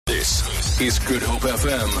is Good Hope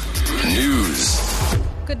FM News.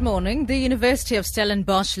 Good morning. The University of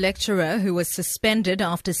Stellenbosch lecturer who was suspended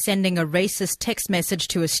after sending a racist text message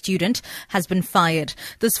to a student has been fired.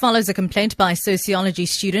 This follows a complaint by a sociology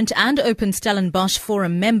student and Open Stellenbosch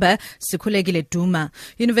Forum member Sukulegile Duma.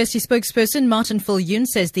 University spokesperson Martin Viljoen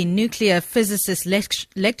says the nuclear physicist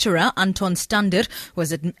lecturer Anton Stander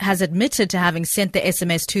has admitted to having sent the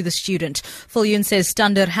SMS to the student. Viljoen says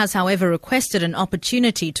Stander has, however, requested an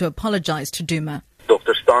opportunity to apologize to Duma.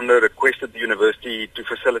 Dr. Stander requested the university to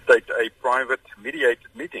facilitate a private mediated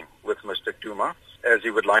meeting with Mr. Duma, as he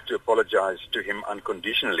would like to apologize to him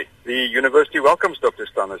unconditionally. The university welcomes Dr.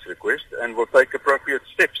 Stander's request and will take appropriate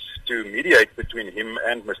steps to mediate between him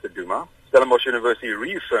and Mr. Duma. Stellenbosch University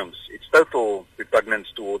reaffirms its total repugnance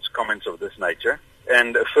towards comments of this nature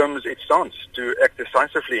and affirms its stance to act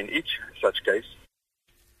decisively in each such case.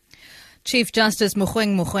 Chief Justice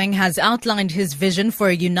Mogoeng has outlined his vision for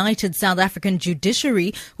a united South African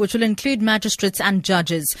judiciary, which will include magistrates and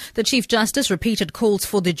judges. The Chief Justice repeated calls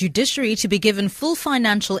for the judiciary to be given full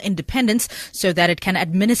financial independence so that it can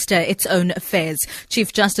administer its own affairs.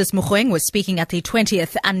 Chief Justice Mogoeng was speaking at the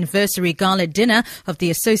 20th anniversary gala dinner of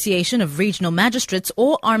the Association of Regional Magistrates,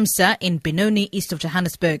 or ARMSA, in Benoni, east of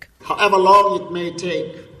Johannesburg. However long it may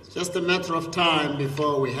take, it's just a matter of time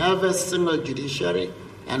before we have a single judiciary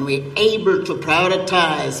and we're able to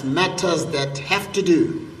prioritize matters that have to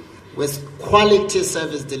do with quality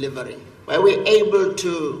service delivery, where we're able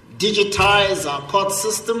to digitize our court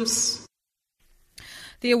systems.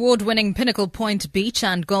 The award-winning Pinnacle Point Beach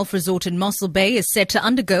and Golf Resort in Mossel Bay is set to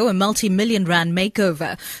undergo a multi-million rand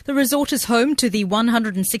makeover. The resort is home to the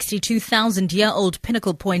 162,000-year-old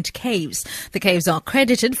Pinnacle Point Caves. The caves are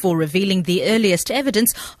credited for revealing the earliest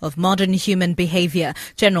evidence of modern human behavior.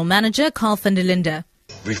 General Manager Carl van der Linde.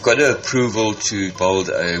 We've got an approval to build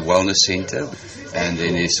a wellness centre, and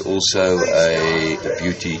then there's also a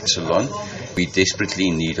beauty salon. We're desperately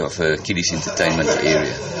in need of a kiddies entertainment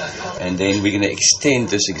area. And then we're going to extend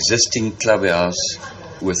this existing clubhouse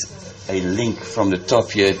with a link from the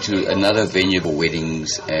top here to another venue for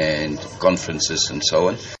weddings and conferences and so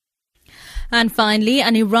on. And finally,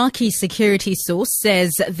 an Iraqi security source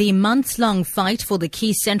says the months-long fight for the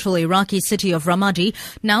key central Iraqi city of Ramadi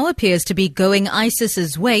now appears to be going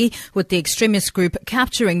ISIS's way, with the extremist group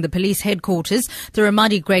capturing the police headquarters, the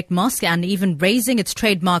Ramadi Great Mosque, and even raising its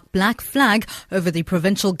trademark black flag over the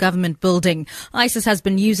provincial government building. ISIS has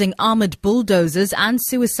been using armored bulldozers and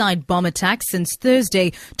suicide bomb attacks since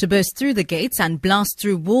Thursday to burst through the gates and blast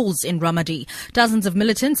through walls in Ramadi. Dozens of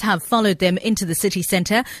militants have followed them into the city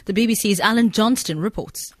centre. The BBC's Alan Johnston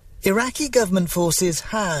reports. Iraqi government forces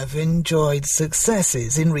have enjoyed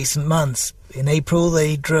successes in recent months. In April,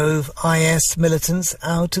 they drove IS militants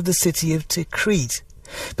out of the city of Tikrit.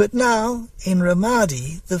 But now, in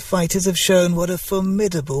Ramadi, the fighters have shown what a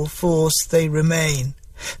formidable force they remain.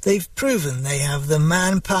 They've proven they have the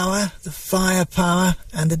manpower, the firepower,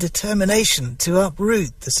 and the determination to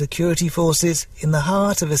uproot the security forces in the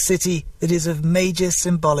heart of a city that is of major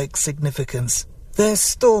symbolic significance. Their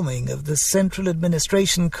storming of the central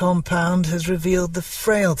administration compound has revealed the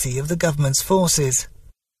frailty of the government's forces.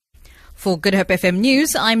 For Good Hope FM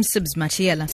News, I'm Sibs Matiela.